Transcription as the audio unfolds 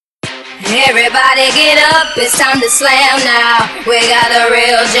Everybody get up, it's time to slam now. We got a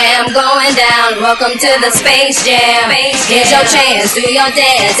real jam going down. Welcome to the Space Jam. Here's your chance, do your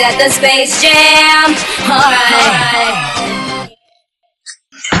dance at the Space Jam. Alright.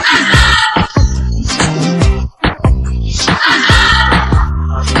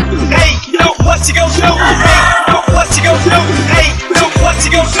 Hey, you know what you gon' do? Hey, you know what you gon' do? Hey, you know what you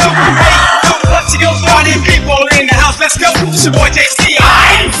gon' do? Hey, you know what you gon' do? All these people in the house, let's go. It's your boy JC.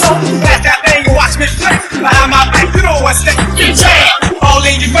 Alright, so pass that thing and watch me flex. Behind my back, you know what's next. Get jam, all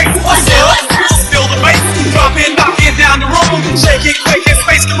in your face. What's up? Still the bass, dropping, knocking down the room, shaking, quaking,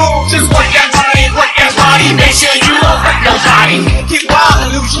 space the room. Just work that body, make sure you don't hurt nobody. Get wild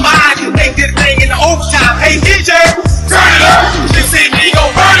and lose your mind. Make this thing in the overtime. Hey DJ, turn it up. You see me go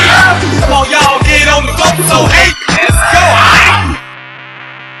burn it up. Come on, y'all, get on the floor. So hey, let's go.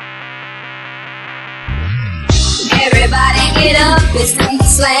 Everybody get up, it's time to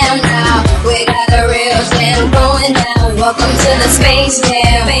slam now. We got a real jam going down. Welcome to the Space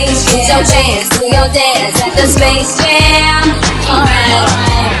Jam. It's your chance, do your dance at the Space Jam. Alright.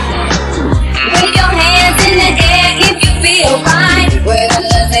 Wave your hands in the air if you feel fine. We're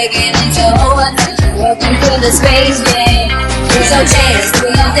gonna take it into overtime. Welcome to the Space Jam. It's your chance, do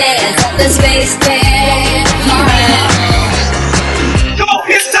your dance at the Space Jam. Alright. Come on,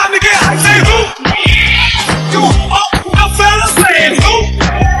 it's time to get high. Say who? Come on, oh, no fellas saying who?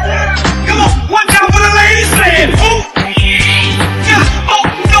 Come on, one time for the ladies saying who? Yeah, oh,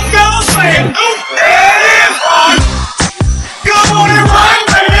 no fellas saying who? And run. Come on and run,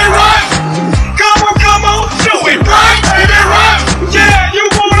 baby, run. Come on, do it, run, baby, run. Yeah, you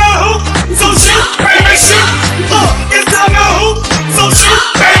wanna hoop, so shoot, baby, shoot. It's time to hoop, so shoot,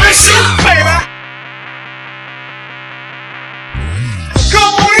 baby, shoot, baby.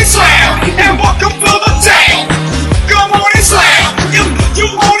 Come on and slam, and welcome to the jam. Come on and slam, if you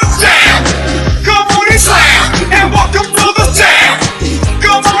wanna jam. Come on and slam, and welcome to the jam.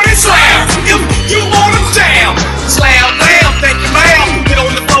 Come on and slam, if you wanna jam. Slam, bam, thank you, ma'am. Get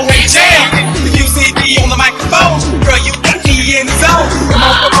on the floor and jam. The QCD on the microphone, girl, you got me in the zone. Come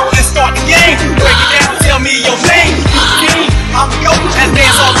on, let's start the game. Break it down, tell me your name. I'm the GOAT, and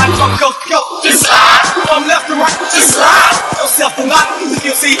dance all night from coast to coast. Just slide, from left to right, just slide. Yourself a lot, the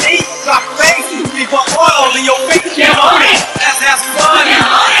QCD, drop the bass. Keep up oil in your face, get on it. Let's have some fun.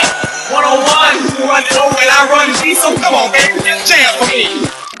 One-on-one, you run it over and I run G, so come on, baby, just jam for me.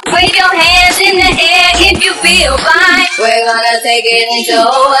 Wave your hands in the air if you feel fine. We're gonna take it into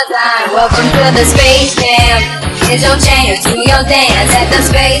overtime. Welcome to the Space Jam. Here's your chance, do your dance at the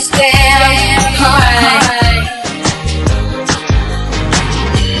Space Jam. Alright.